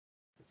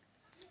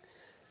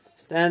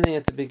standing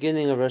at the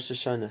beginning of Rosh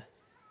Hashanah,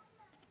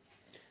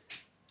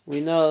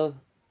 we know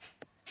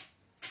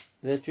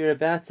that we're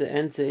about to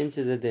enter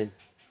into the din.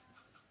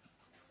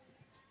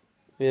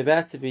 We're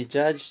about to be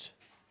judged,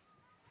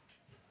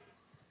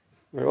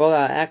 where all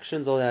our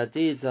actions, all our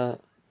deeds are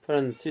put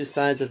on the two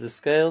sides of the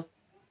scale,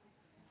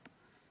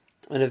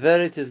 and a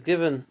verdict is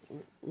given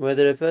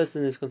whether a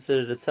person is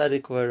considered a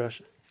tzaddik or a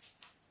rasha.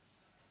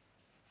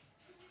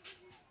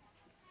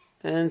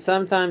 And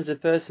sometimes a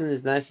person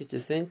is likely to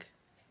think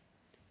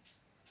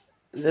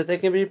that they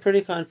can be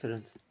pretty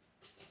confident.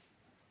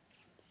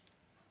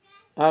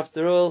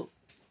 After all,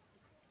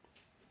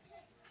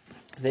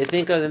 they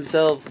think of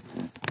themselves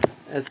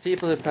as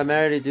people who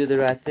primarily do the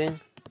right thing.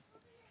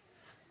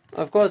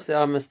 Of course, there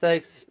are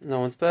mistakes, no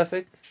one's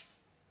perfect.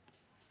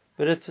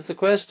 But if it's a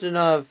question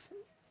of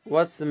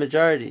what's the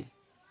majority,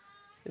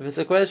 if it's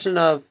a question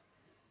of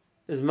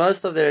is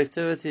most of their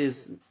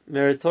activities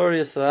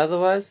meritorious or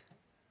otherwise,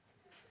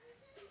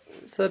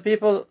 so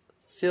people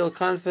feel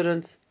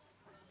confident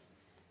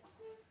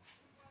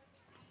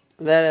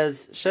that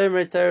as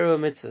Shomer Torah or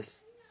mitzvahs,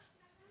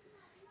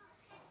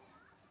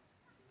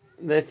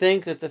 they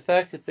think that the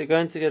fact that they're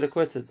going to get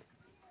acquitted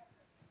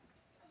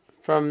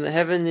from the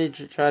heavenly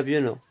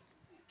tribunal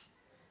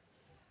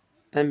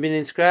and being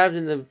inscribed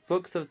in the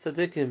books of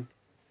tzaddikim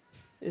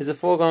is a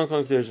foregone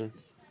conclusion.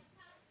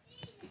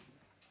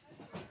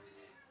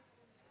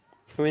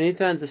 We need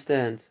to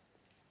understand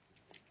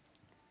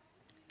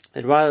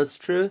that while it's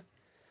true,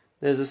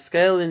 there's a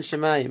scale in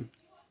Shemayim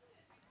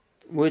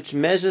which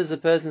measures a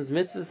person's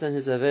mitzvahs and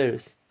his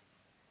averus.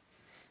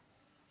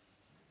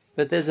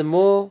 But there's a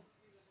more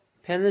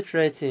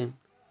penetrating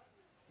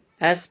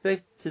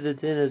aspect to the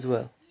din as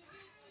well.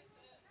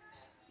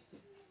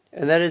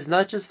 And that is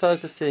not just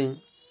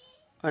focusing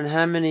on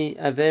how many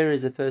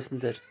averus a person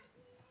did.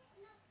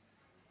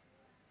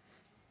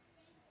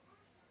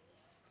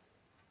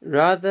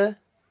 Rather,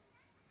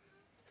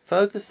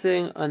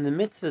 focusing on the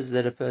mitzvahs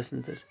that a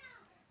person did.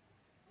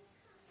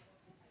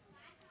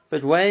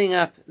 But weighing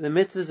up the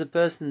mitzvahs a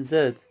person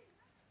did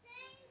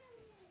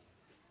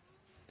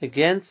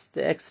against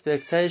the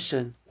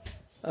expectation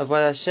of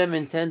what Hashem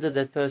intended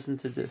that person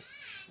to do.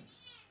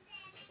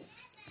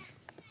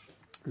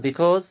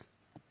 Because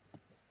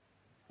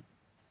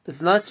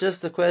it's not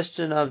just a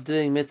question of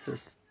doing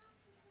mitzvahs.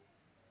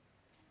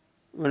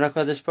 When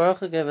HaKadosh Baruch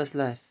Hu gave us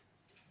life,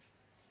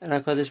 and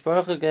HaKadosh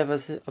Baruch Hu gave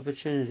us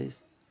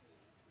opportunities,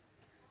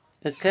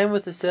 it came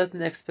with a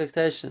certain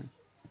expectation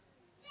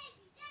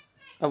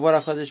of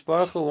what HaKadosh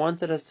Baruch Hu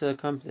wanted us to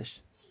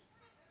accomplish.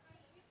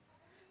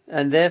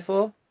 And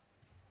therefore,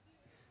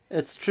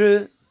 it's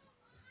true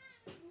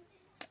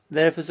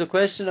that if it's a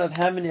question of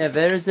how many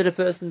averos did a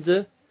person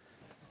do,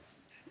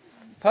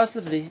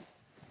 possibly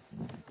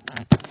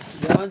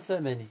there aren't so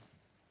many.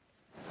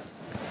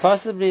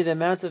 Possibly the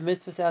amount of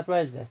mitzvahs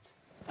outweighs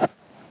that.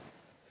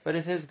 But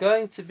if there's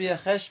going to be a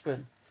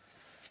cheshbon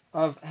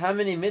of how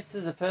many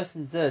mitzvahs a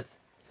person did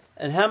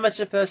and how much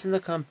a person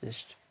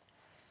accomplished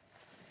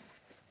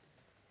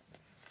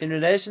in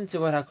relation to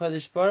what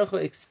HaKadosh Baruch Hu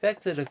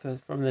expected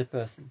from that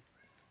person,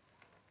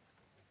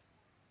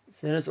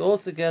 so then it's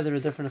altogether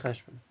a different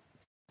cheshbon.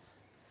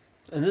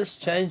 And this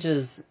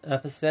changes our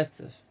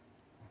perspective.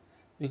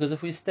 Because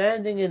if we're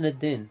standing in a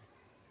din,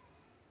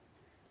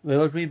 where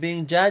what we're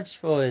being judged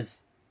for is,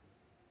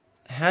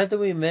 how do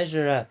we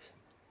measure up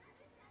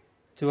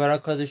to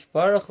what HaKadosh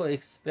Baruch Hu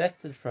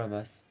expected from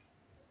us?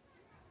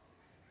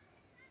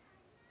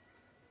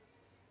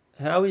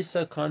 How are we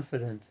so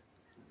confident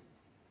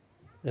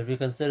that we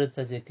consider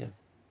tzaddikim?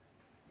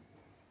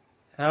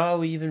 How are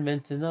we even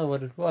meant to know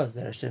what it was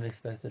that Hashem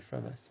expected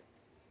from us?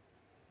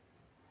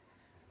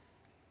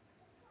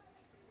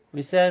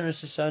 We say in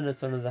Rosh Hashanah,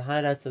 it's one of the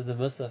highlights of the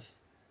Musaf.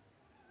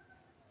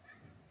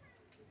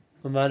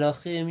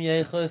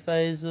 U'malachim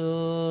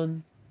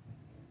yechofezun,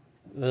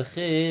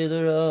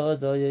 v'chilur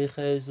odo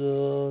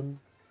yechezun.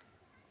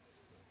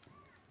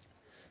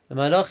 The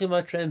malachim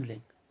are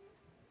trembling.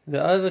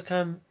 They're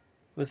overcome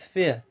with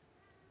fear.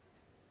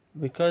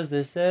 Because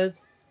they said,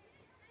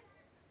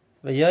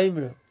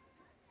 V'yoimru,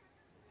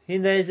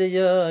 hinei ze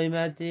yom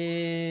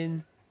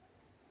adin,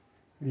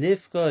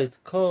 lifkoid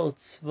kol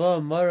tzva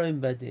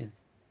morim badin.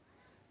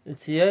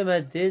 It's Yom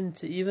Adin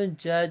to even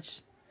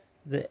judge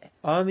the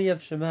army of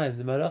Shemaim,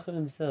 the Malachim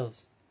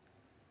themselves.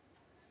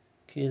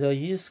 Ki lo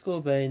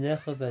yizku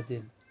beinecha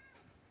badin.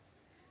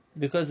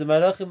 Because the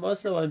Malachim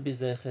also won't be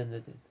Zeich in the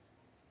din.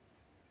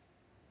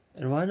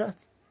 And why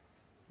not?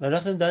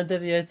 Malachim don't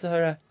have Yetzer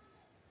Hara.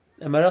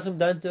 And Malachim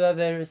don't do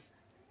Averis.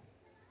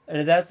 And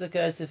if that's the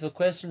case, if a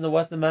question of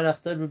what the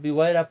Malach did would be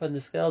weighed up on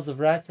the scales of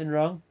right and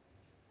wrong,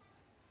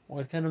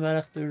 what can a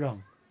Malach do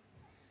wrong?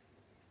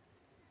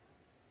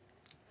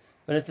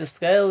 But if the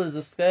scale is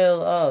a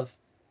scale of,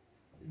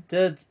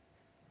 did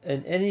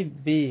any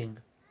being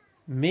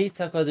meet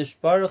HaKadosh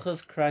Baruch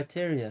Hu's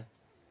criteria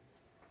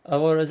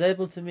of what it was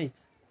able to meet?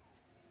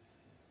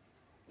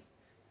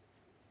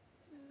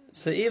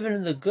 So even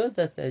in the good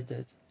that they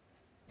did,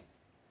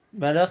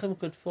 Malachim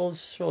could fall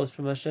short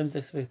from Hashem's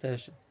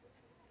expectation.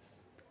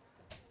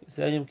 We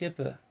say on Yom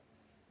Kippur,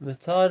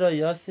 Mitara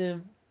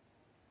Yasim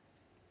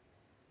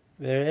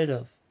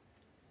Veredov.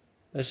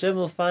 Hashem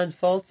will find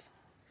fault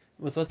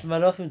with what the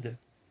Malachim do.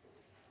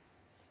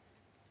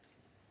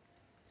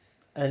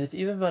 And if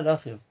even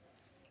Malachim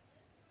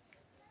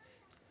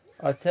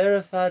are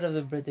terrified of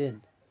the Bredin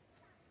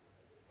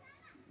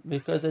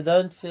because they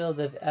don't feel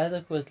they've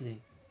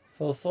adequately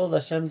fulfilled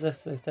Hashem's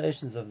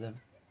expectations of them,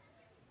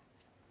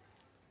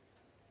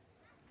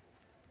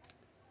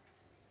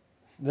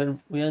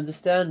 then we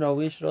understand why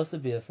we should also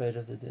be afraid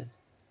of the din.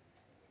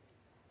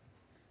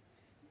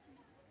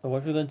 But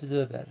what are we going to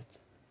do about it?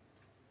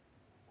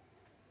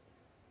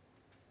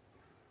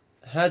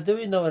 How do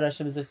we know what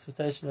Hashem's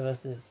expectation of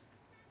us is?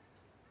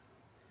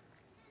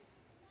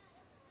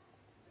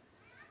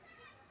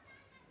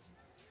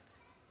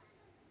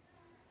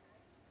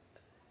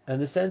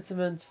 And the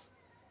sentiment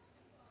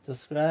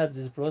described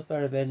is brought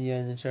by Rabbeinu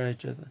Yoin in Shara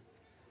Tshuva.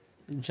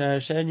 In Shara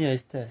Shenia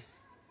is Tes.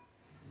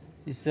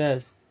 He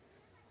says,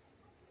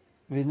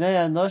 V'nei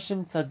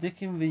anoshim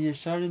tzadikim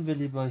v'yesharim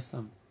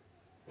b'liboisam.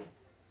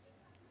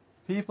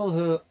 People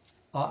who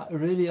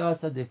really are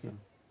tzadikim,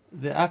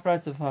 they're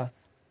upright of heart.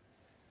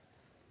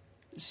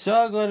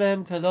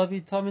 Shagolem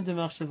kalavi tamid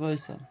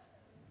v'machshavoisam.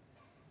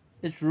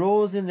 It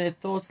roars in their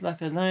thoughts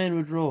like a lion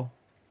would roar.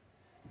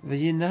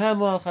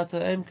 V'yinahamu al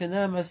chatoem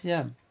kenam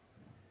asyam.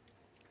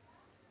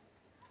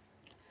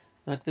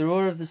 Like the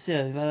roar of the sea.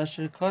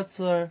 V'asher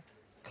kotzra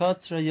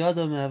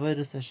yadom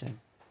avodas Hashem.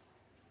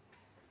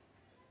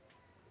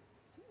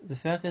 The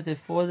fact that they've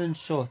fallen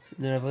short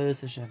in their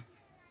avodas Hashem.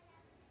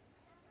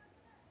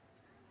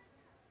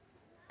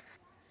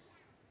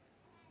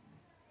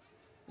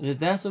 And if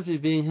that's what we're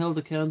being held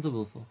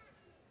accountable for,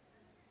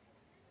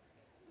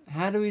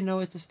 how do we know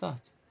where to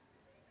start?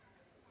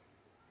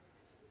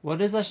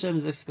 What is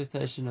Hashem's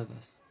expectation of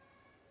us?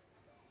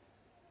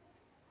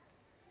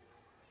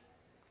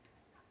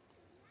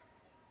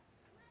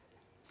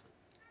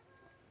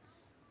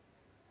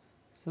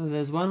 So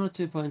there's one or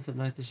two points I'd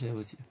like to share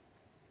with you.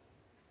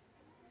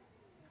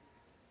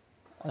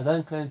 I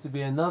don't claim to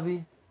be a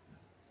Navi.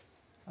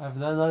 I have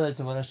no knowledge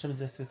of what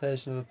Hashem's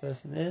expectation of a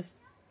person is.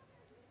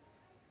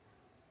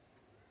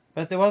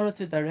 But there are one or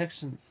two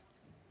directions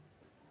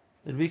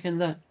that we can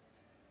learn.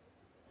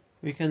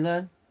 We can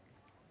learn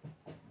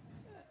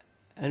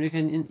and we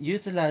can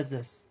utilize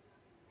this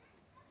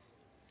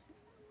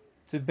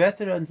to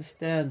better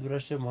understand what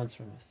Hashem wants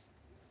from us.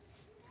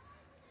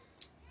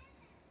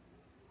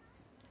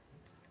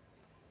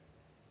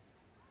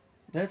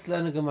 Let's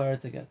learn the Gemara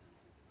together.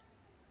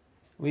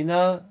 We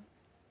know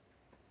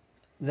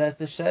that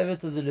the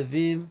Shevet of the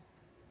Levim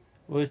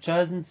were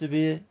chosen to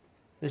be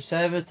the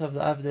Shevet of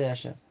the Avdei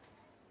Hashem.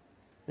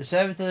 The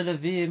Shevet of the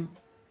Levim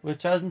were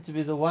chosen to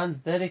be the ones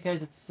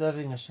dedicated to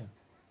serving Hashem.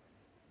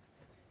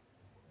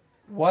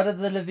 What did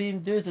the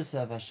Levim do to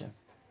serve Hashem?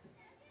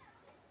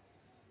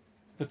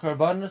 The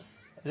Korbanos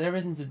had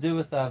everything to do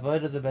with the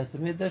Avodah of the Beis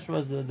Hamikdash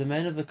was the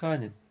domain of the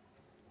Kohanim.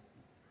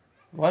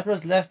 What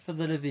was left for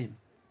the Levim?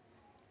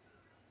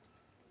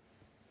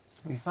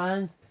 We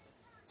find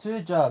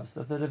two jobs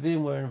that the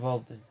Levim were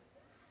involved in.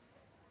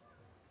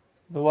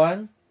 The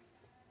one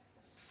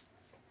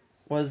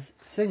was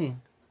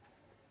singing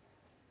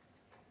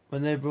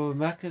when they brought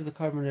Makriv the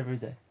Korban every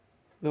day.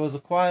 There was a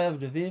choir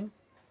of Levim,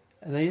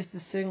 and they used to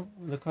sing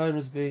when the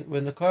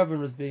Korban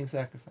was being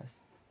sacrificed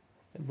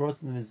and brought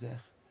to the Mizbech.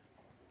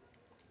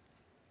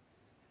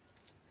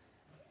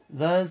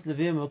 Those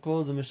Levim were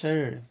called the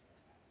Meshererim,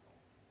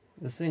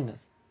 the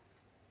singers.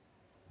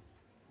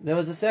 There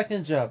was a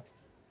second job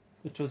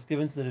which was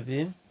given to the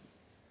Levim,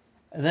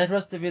 and that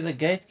was to be the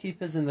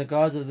gatekeepers and the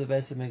guards of the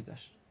Beis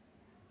Hamikdash.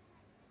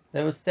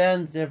 They would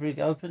stand at every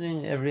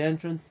opening, every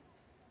entrance.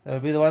 They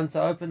would be the ones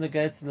to open the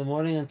gates in the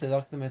morning and to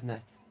lock them at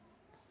night.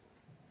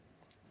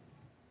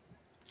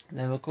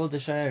 They were called the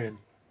Shayarim,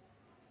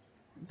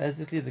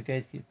 basically the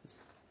gatekeepers.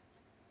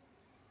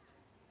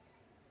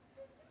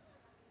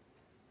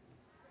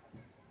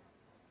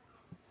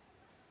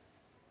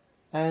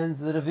 And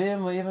the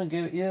Levim were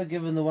either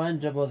given the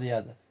one job or the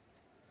other.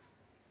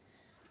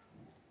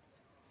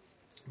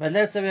 But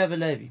let's say we have a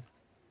Levi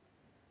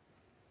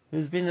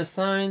who's been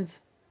assigned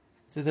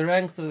to the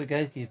ranks of the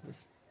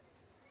gatekeepers.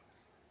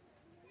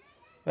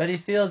 But he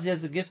feels he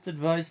has a gifted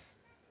voice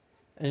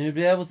and he'll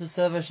be able to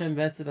serve Hashem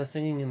better by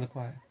singing in the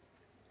choir.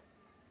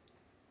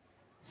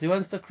 So he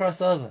wants to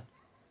cross over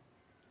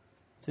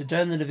to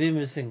join the Levim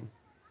who sing.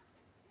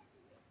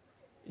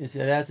 Is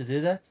he allowed to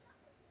do that?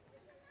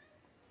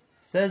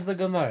 Says the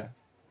Gemara.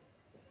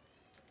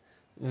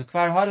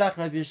 V'kvar halach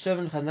Rabbi Yishuv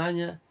ben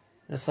Chananya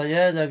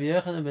Nesayed Rabbi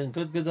Yochanan ben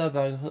Gudguda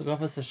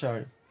b'Gofas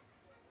Hasharim.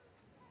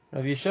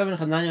 Rabbi Yishuv ben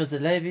Chananya was a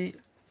Levi,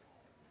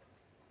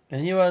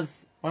 and he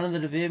was one of the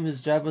Levim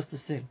whose job was to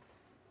sing.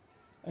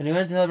 And he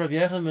went to help Rabbi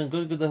Yochanan ben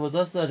Gudguda, who was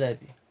also a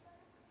Levi,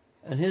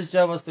 and his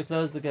job was to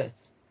close the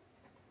gates.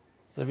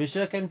 So Rabbi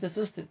Yishuv came to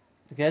assist him.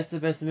 The gates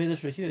of the Beis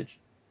Hamikdash were huge.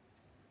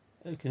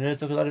 It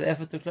took a lot of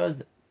effort to close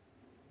them.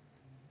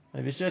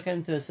 Rabbi Yishuv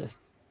came to assist.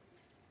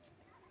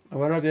 And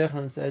what Rabbi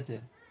Yochanan said to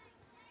him?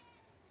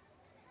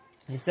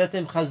 He said to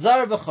him,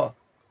 Chazar b'cha,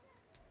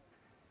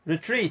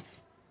 retreat,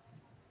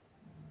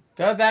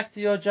 Go back to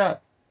your job.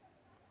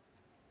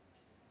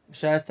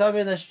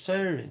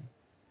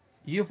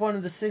 You're one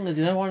of the singers,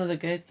 you're not one of the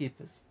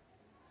gatekeepers.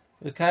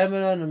 If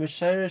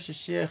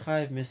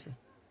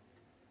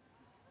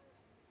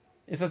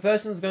a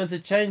person is going to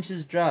change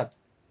his job,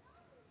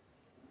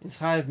 it's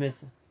chayiv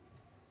misa.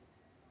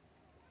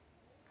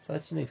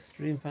 Such an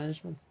extreme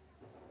punishment.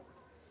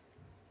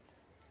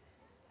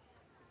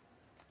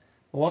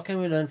 What can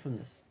we learn from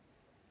this?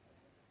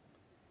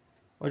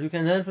 What we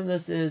can learn from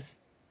this is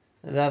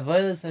the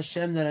avodas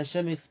Hashem that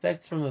Hashem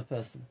expects from a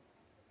person.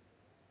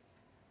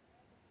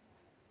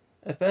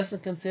 A person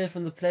can see it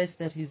from the place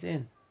that he's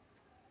in.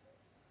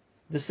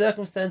 The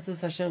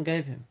circumstances Hashem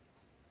gave him.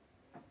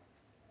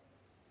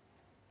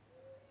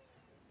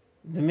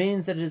 The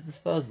means at his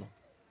disposal.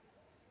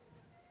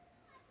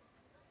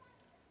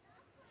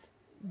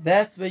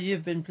 That's where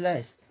you've been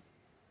placed.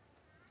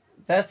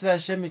 That's where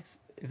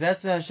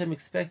Hashem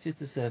expects you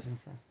to serve Him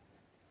from.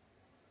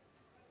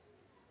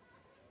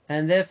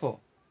 And therefore,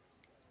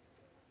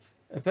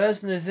 a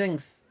person who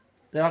thinks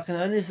that I can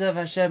only serve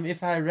Hashem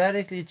if I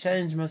radically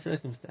change my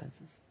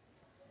circumstances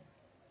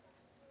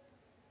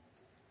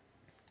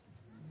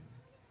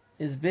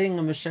is being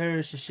a Meshayr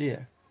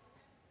Shashir.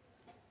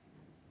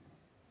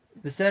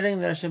 The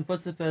setting that Hashem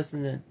puts a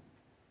person in,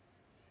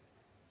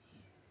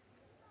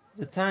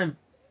 the time,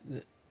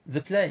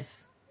 the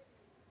place,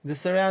 the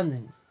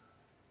surroundings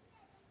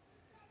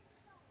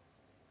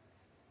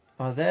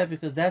are there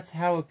because that's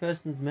how a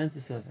person is meant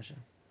to serve Hashem.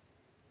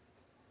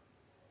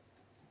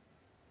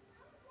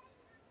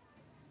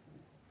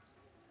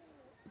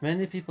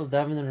 Many people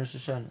daven in Rosh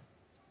Hashanah.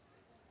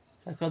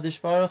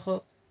 HaKadosh Baruch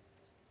Hu,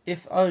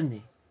 if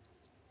only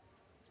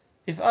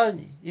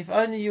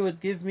you would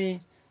give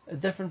me a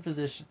different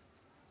position.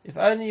 If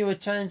only you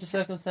would change the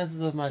circumstances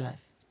of my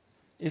life.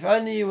 If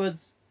only you would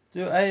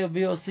do A or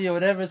B or C or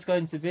whatever it's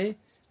going to be,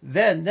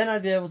 then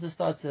I'd be able to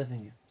start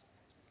serving you.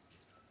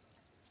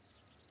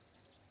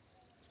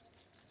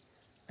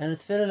 And a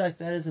tefillah like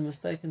that is a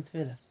mistaken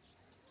tefillah.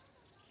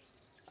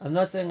 I'm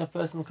not saying a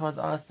person can't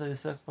ask for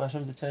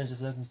Hashem to change the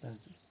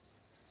circumstances.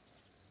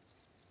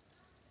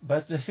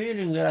 But the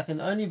feeling that I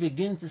can only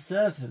begin to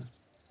serve Him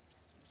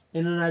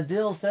in an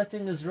ideal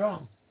setting is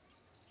wrong.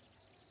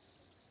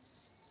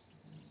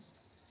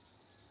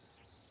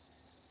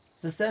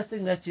 The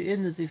setting that you're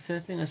in is the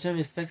setting Hashem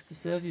expects to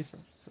serve you from,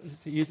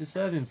 for you to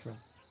serve Him from.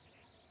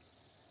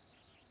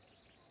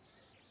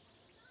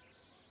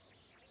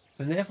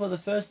 And therefore the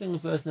first thing a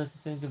person has to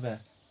think about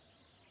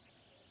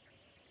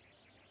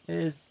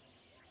is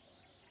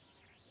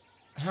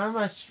how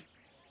much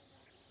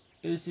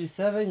is he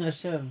serving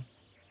Hashem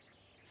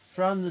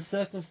from the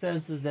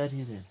circumstances that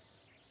he's in.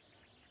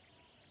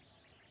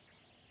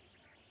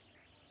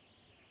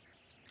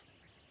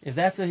 If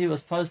that's where he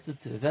was posted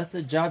to, if that's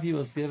the job he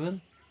was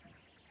given,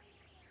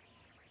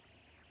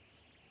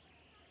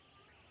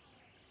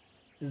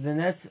 then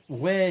that's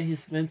where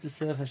he's meant to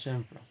serve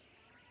Hashem from.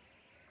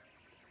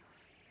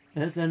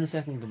 And let's learn the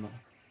second Gemara.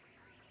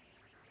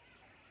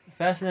 A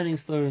fascinating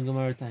story in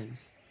Gemara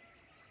times.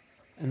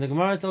 And the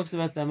Gemara talks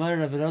about the Amar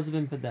Rabbi Elazar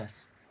ben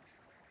Padas.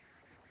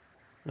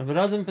 Rabbi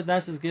Elazar ben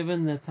Padas is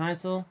given the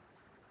title,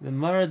 the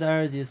Marad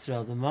Eretz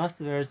Yisrael, the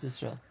Master of Eretz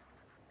Yisrael.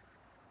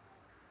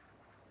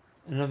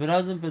 And Rabbi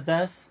Elazar ben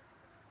Padas,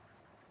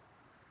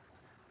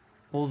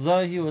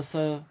 although he was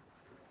so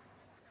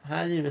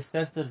highly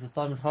respected as a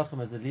Talmid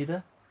Chacham, as a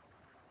leader,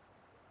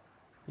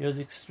 he was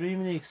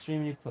extremely,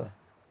 extremely poor.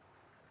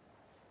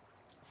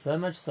 So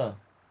much so,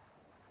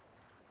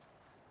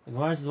 the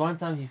Gemara says one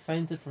time he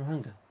fainted from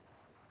hunger.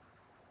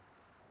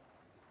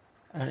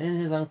 And in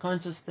his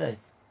unconscious state,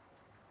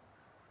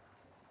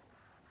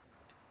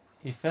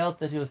 he felt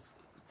that he was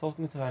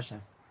talking to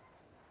Hashem.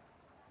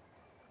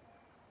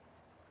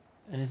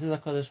 And he said,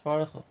 HaKadosh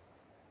Baruch Hu,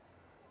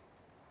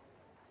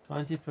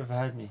 can't you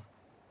provide me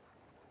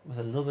with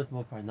a little bit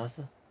more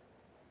parnasa?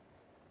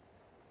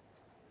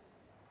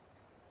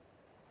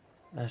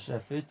 I should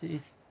have food to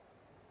eat.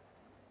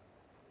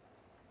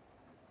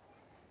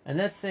 And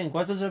let's think,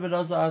 what was Rabbi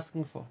Elazar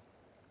asking for?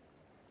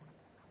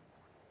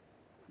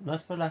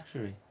 Not for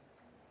luxury,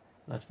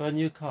 not for a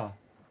new car,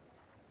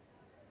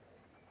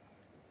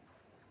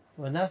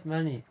 for enough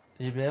money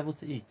that you'd be able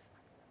to eat.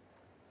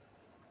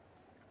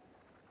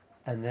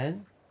 And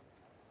then,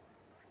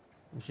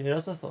 she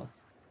also thought,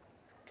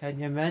 can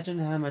you imagine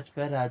how much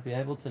better I'd be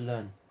able to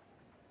learn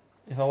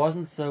if I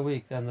wasn't so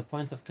weak that I'm on the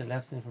point of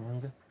collapsing from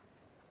hunger?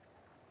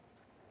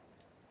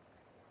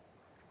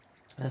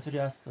 And that's what he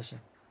asks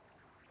Hashem.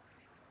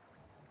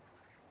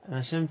 And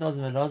Hashem tells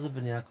him, Elazar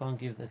b'nai, I can't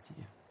give that to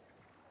you.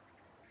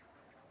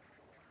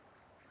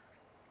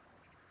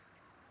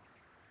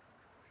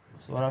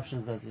 So what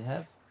options does he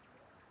have?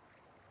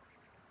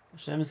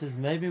 Hashem says,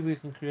 maybe we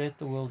can create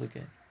the world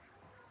again.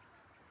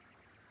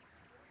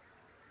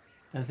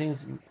 And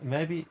things,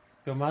 maybe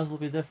your minds will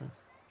be different.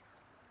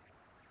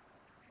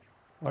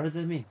 What does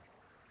it mean?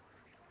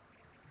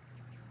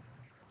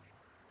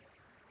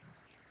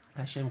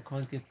 Hashem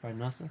can't give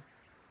parnasa.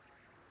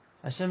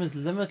 Hashem has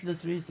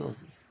limitless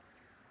resources.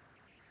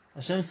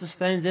 Hashem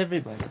sustains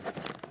everybody.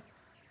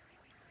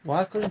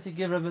 Why couldn't he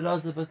give Rabbi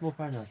Elazar a bit more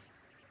parnas?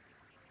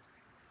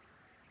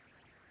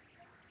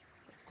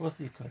 Of course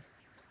he could.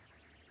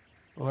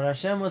 But what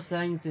Hashem was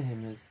saying to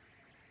him is,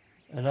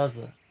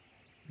 Elazar,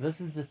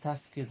 this is the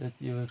tafkid that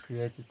you were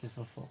created to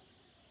fulfill.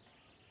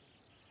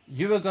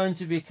 You are going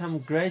to become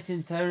great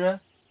in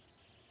Torah,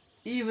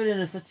 even in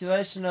a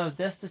situation of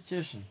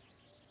destitution.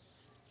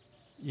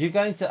 You're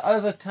going to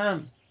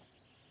overcome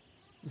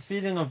the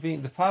feeling of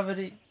being the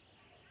poverty,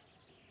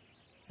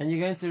 and you're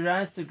going to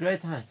rise to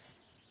great heights.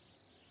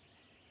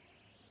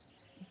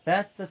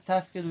 That's the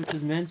tafkid which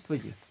is meant for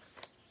you.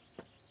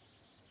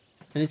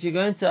 And if you're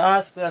going to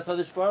ask for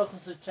HaKadosh Baruch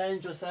Hu to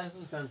change your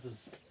circumstances,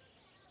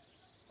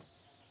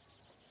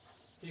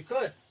 you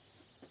could.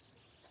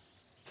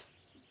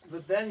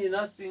 But then you're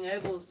not being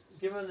able,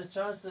 given the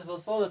chance to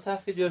fulfill the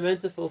tafkid you were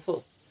meant to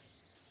fulfill.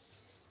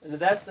 And if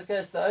that's the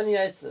case, the only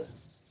answer,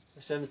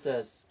 Hashem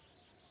says,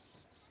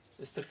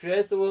 is to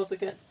create the world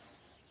again.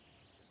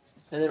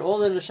 And then all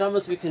the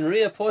neshamas, we can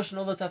reapportion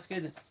all the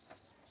tafkidim.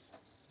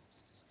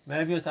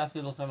 Maybe your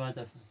tafkid will come out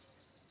different.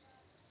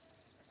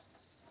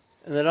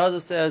 And the Raza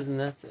says,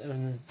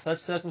 in such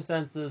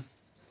circumstances,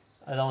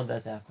 I don't want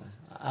that to happen.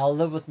 I'll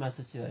live with my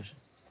situation.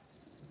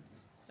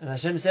 And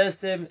Hashem says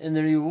to him, in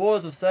the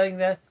reward of saying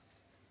that,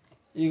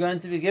 you're going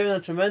to be given a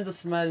tremendous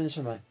smile in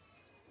Shemai,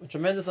 a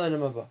tremendous olam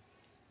haba.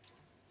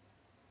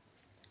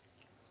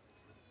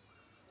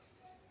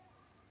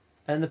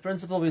 And the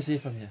principle we see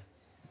from here,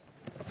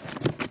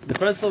 the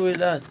principle we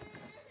learn,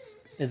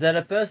 is that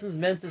a person's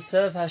meant to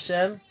serve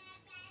Hashem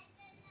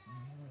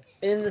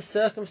in the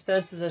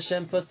circumstances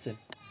Hashem puts him.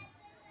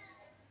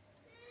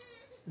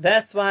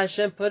 That's why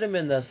Hashem put him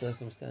in those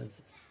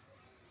circumstances.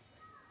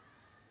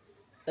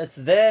 It's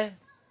there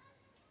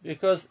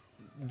because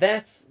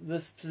that's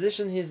the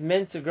position he's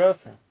meant to grow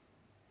from.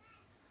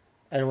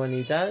 And when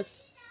he does,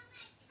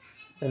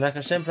 then like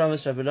Hashem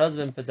promised Rabbi Elazar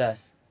ben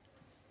Padas,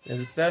 there's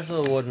a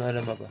special reward in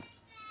Olam Haba.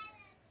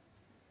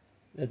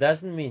 That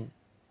doesn't mean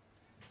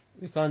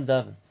we can't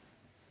daven.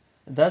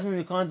 It doesn't mean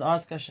we can't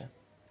ask Hashem.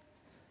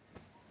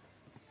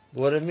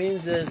 What it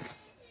means is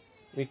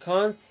we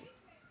can't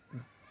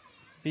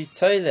be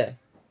toile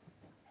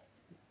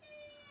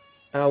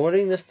our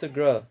willingness to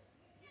grow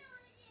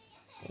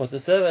or to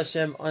serve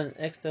Hashem on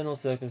external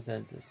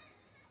circumstances.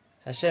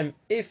 Hashem,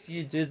 if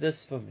you do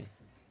this for me,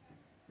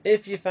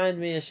 if you find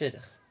me a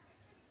shidduch,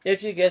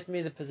 if you get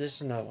me the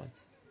position I want,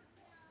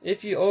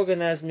 if you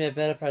organize me a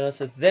better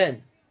parnasa,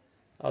 then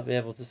I'll be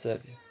able to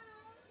serve you.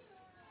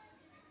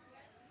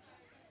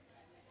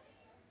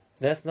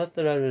 That's not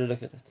the right way to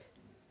look at it.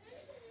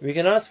 We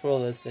can ask for all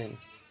those things,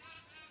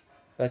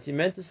 but you're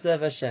meant to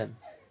serve Hashem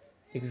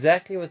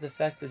exactly with the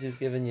factors He's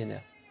given you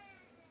now.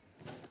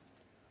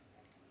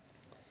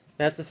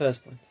 That's the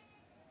first point.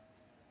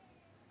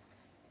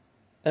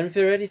 And if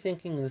you're already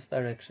thinking in this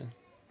direction,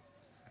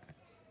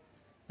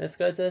 let's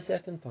go to a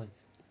second point.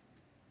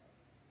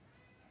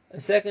 A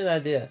second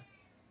idea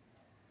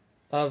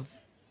of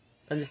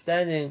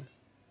understanding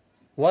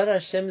what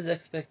Hashem's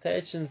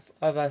expectation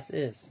of us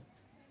is.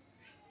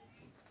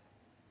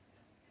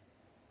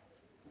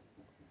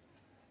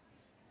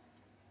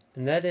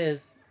 And that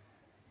is,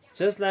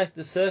 just like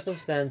the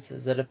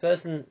circumstances that a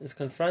person is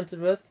confronted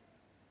with,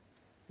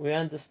 we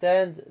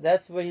understand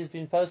that's where he's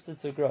been posted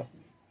to grow.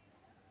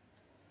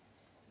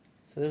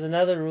 So there's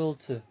another rule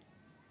too.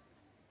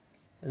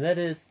 And that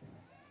is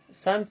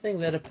something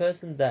that a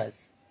person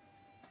does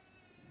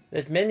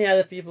that many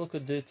other people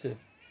could do too.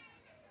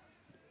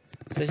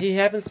 So he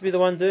happens to be the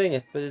one doing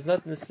it, but it's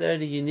not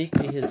necessarily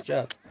uniquely his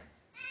job.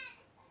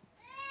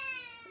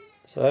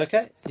 So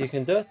okay, you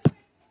can do it.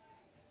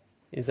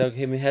 He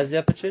has the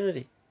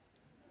opportunity.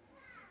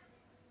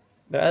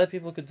 But other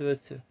people could do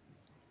it too.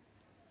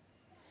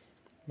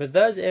 But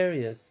those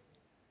areas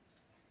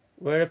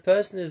where a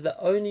person is the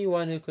only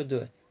one who could do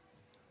it,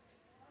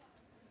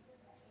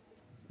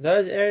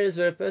 those areas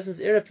where a person is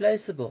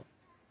irreplaceable,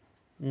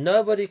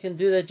 nobody can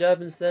do their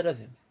job instead of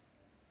him,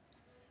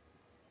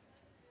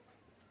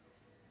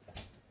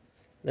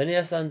 then he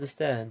has to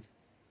understand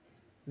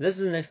this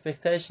is an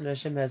expectation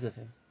Hashem has of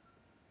him.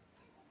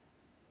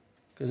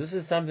 Because this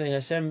is something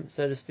Hashem,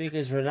 so to speak,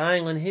 is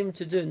relying on him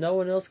to do. No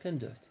one else can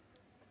do it.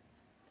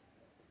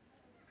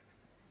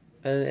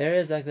 And in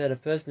areas like that, a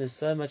person is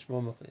so much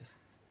more mechuyev.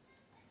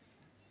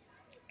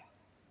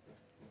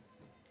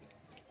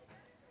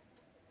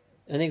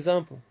 An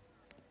example.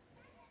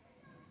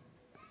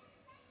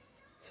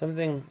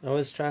 Something I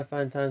always try to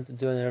find time to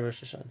do in Erev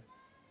Rosh Hashanah.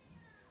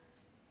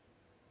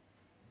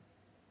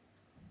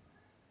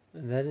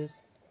 And that is,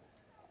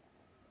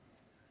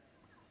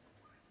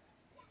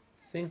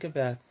 think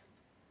about,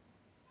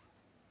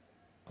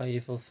 are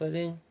you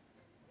fulfilling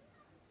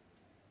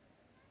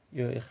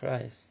your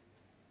ichrayis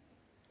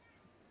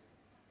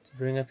to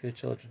bring up your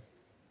children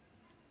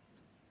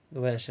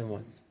the way Hashem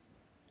wants?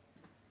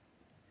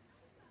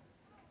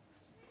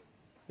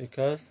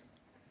 Because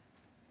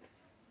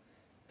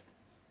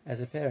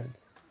as a parent,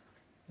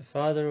 a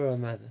father or a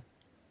mother,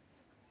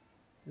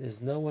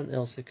 there's no one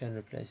else who can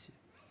replace you.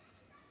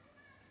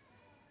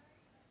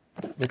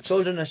 The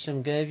children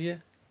Hashem gave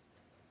you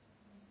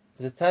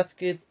is a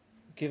tafkid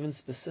given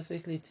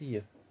specifically to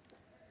you.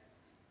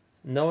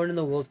 No one in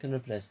the world can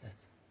replace that.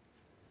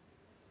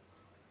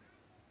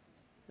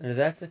 And if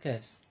that's the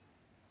case,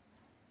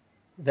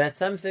 that's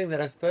something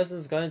that a person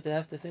is going to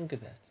have to think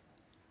about.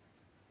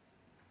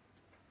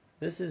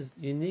 This is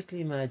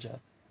uniquely my job,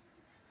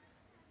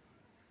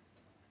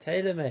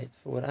 tailor-made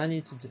for what I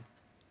need to do.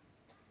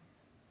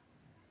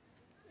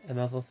 Am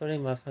I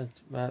fulfilling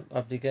my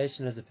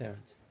obligation as a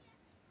parent?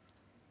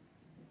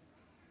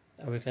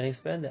 And we can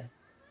expand that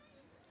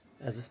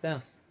as a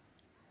spouse.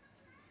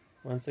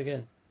 Once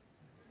again,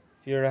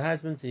 if you're a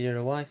husband or you're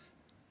a wife,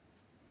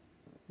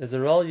 there's a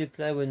role you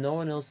play where no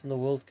one else in the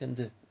world can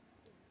do.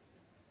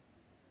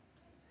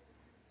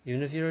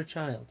 Even if you're a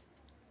child,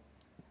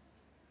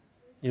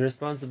 your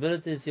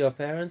responsibility to your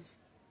parents,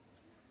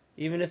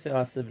 even if there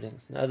are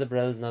siblings and other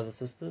brothers and other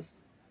sisters,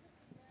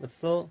 but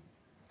still,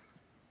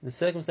 in the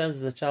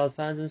circumstances the child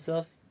finds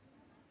himself,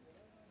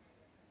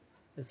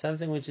 it's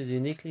something which is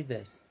uniquely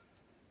theirs.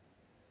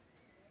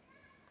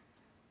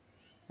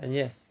 And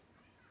yes,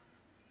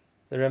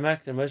 the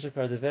Ramak, the Moshe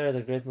Cordovera,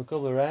 the great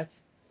Mekubal writes,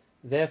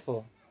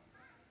 therefore,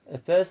 a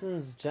person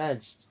is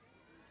judged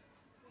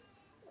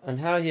on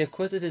how he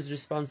acquitted his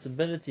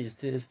responsibilities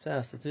to his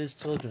spouse or to his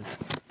children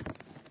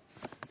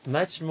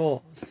much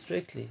more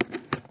strictly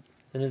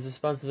than his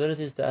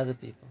responsibilities to other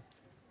people.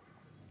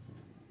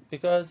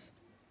 Because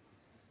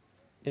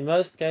in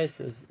most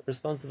cases,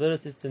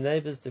 responsibilities to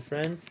neighbors, to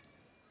friends,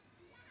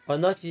 are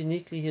not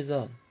uniquely his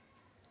own.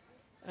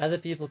 Other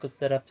people could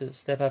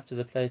step up to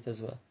the plate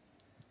as well.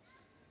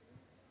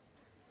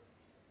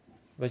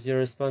 But your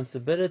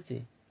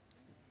responsibility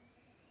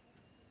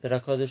that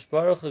HaKadosh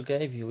Baruch Hu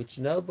gave you, which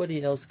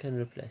nobody else can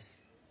replace,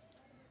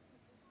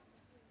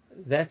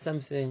 that's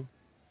something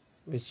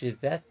which is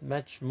that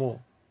much more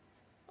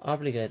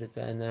obligated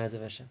by in the eyes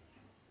of Hashem.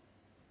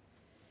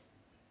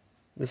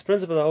 This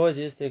principle I always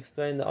used to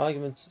explain the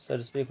argument, so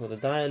to speak, or the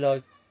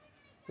dialogue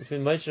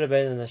between Moshe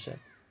Rabbeinu and Hashem.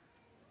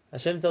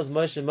 Hashem tells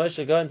Moshe,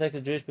 Moshe, go and take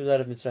the Jewish people out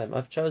of Mitzrayim.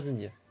 I've chosen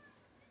you.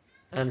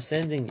 I'm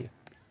sending you.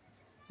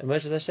 And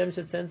Moshe says, Hashem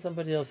should send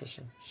somebody else,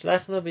 Hashem.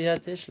 Shlachna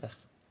b'yad tishlach.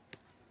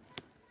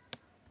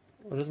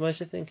 What was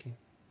Moshe thinking?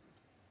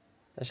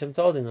 Hashem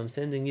told him, I'm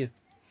sending you.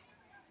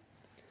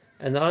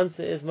 And the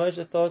answer is,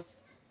 Moshe thought,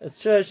 it's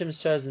true Hashem's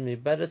chosen me,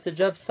 but it's a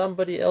job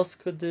somebody else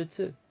could do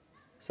too.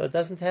 So it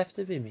doesn't have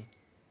to be me.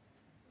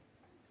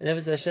 And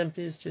never said, Hashem,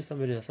 please choose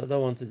somebody else. I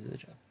don't want to do the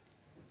job.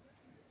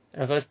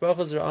 And HaKadosh Baruch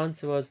Hu's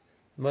answer was,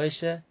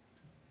 Moshe,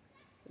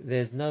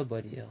 there's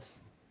nobody else.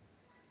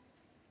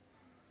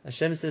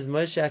 Hashem says,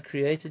 Moshe, I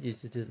created you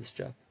to do this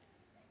job.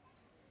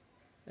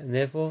 And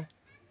therefore,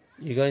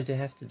 you're going to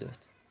have to do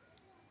it.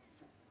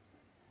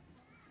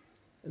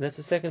 And that's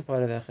the second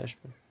part of our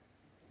cheshbon.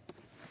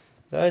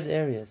 Those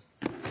areas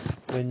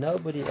where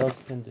nobody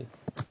else can do.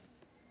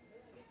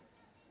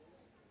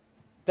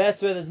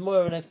 That's where there's more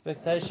of an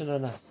expectation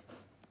on us.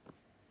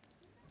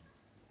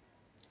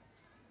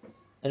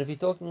 And if we're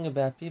talking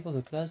about people who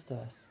are close to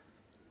us,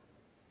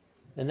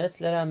 then let's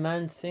let our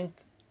mind think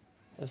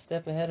a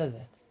step ahead of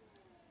that.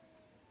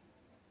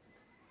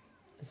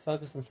 Let's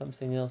focus on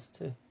something else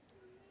too.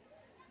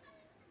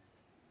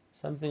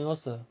 Something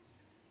also.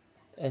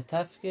 A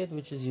tafkid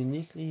which is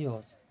uniquely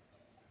yours.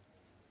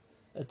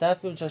 A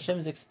tafkid which Hashem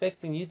is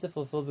expecting you to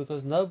fulfill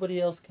because nobody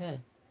else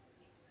can.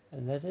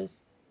 And that is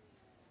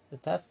the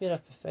tafkid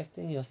of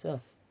perfecting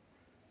yourself.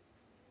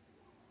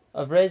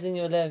 Of raising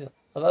your level.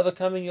 Of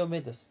overcoming your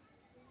midas.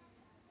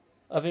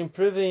 Of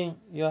improving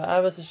your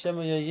avos Hashem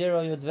or your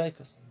yira or your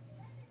dveikus.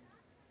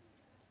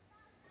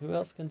 Who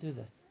else can do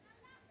that?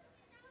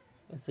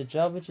 It's a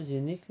job which is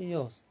uniquely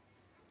yours.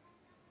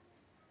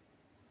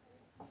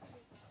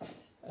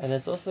 And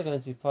it's also going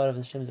to be part of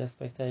Hashem's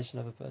expectation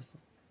of a person.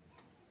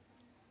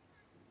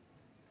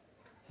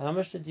 How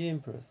much did you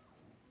improve?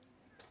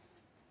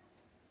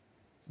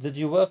 Did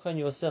you work on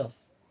yourself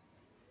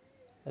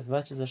as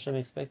much as Hashem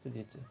expected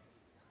you to?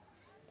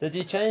 Did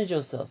you change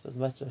yourself as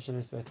much as Hashem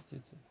expected you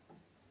to?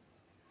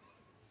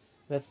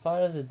 That's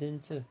part of the din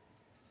too.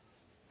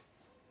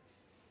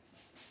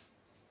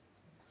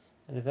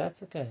 And if that's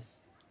the case,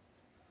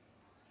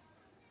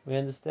 we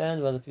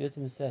understand what the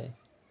Piyutim say,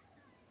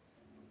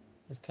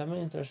 that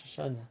coming into Rosh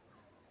Hashanah,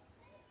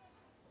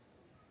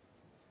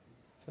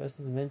 the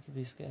person is meant to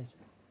be scared.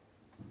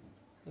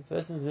 The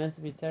person is meant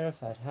to be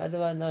terrified. How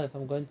do I know if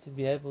I'm going to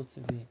be able to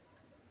be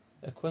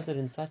acquitted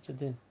in such a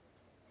din?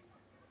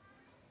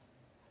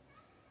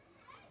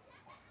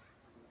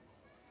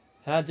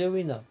 How do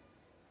we know?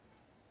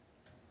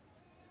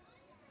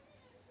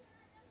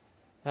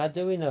 How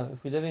do we know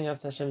if we're living up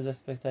to Hashem's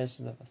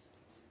expectation of us?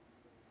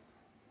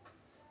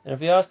 And if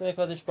we ask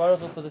HaKadosh Baruch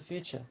Hu for the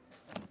future,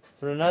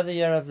 for another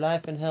year of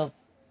life and health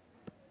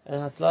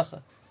and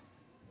hatzlacha,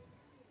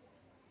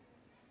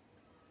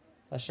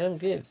 Hashem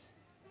gives,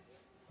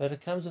 but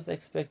it comes with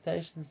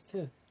expectations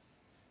too.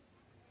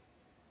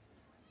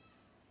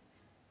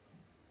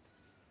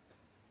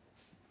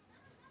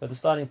 But the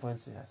starting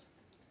points we have.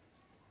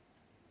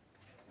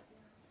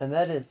 And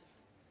that is,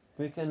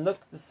 we can look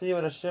to see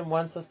what Hashem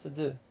wants us to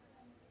do.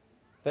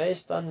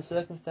 based on the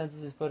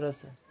circumstances He's put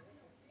us in,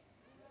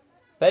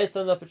 based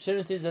on the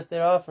opportunities that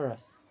there are for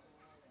us.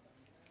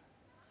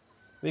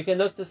 We can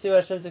look to see what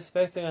Hashem's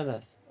expecting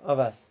of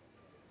us,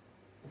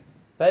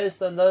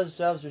 based on those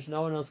jobs which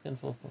no one else can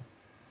fulfill.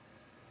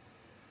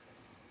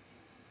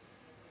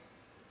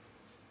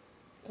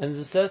 And there's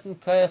a certain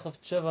koyach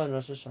of tshuva on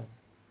Rosh Hashanah.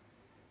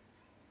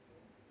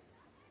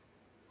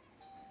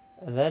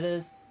 And that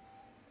is,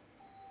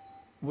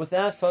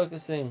 without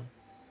focusing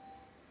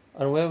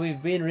on where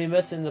we've been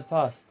remiss in the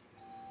past,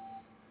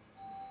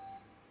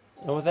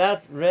 and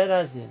without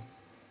realizing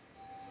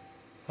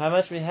how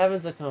much we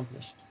haven't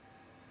accomplished,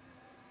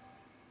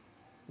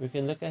 we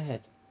can look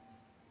ahead.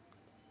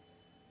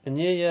 A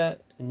new year,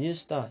 a new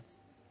start.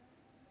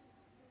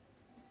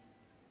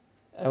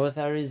 And with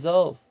our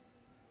resolve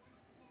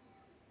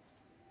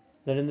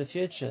that in the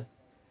future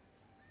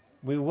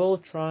we will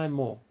try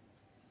more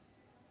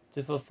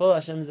to fulfill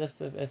Hashem's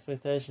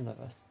expectation of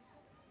us.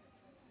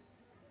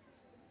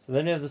 So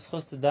then we have the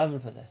schus to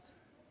daven for that.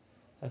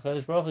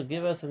 HaKadosh Baruch Hu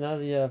give us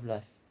another year of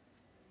life,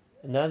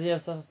 another year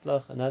of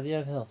tzlach, another year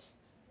of health,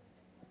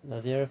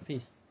 another year of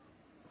peace,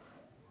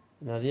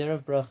 another year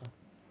of bracha.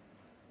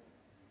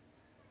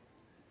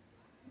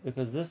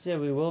 Because this year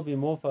we will be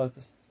more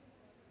focused,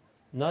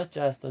 not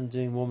just on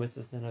doing more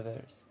mitzvahs than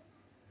averos,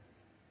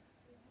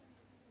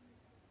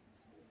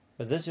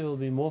 but this year will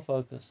be more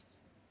focused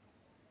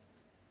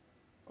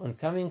on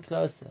coming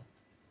closer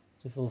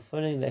to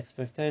fulfilling the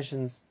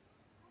expectations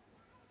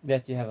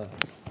that you have of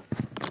us.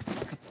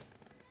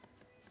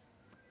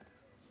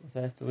 With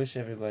that, to wish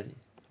everybody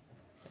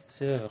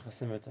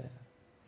a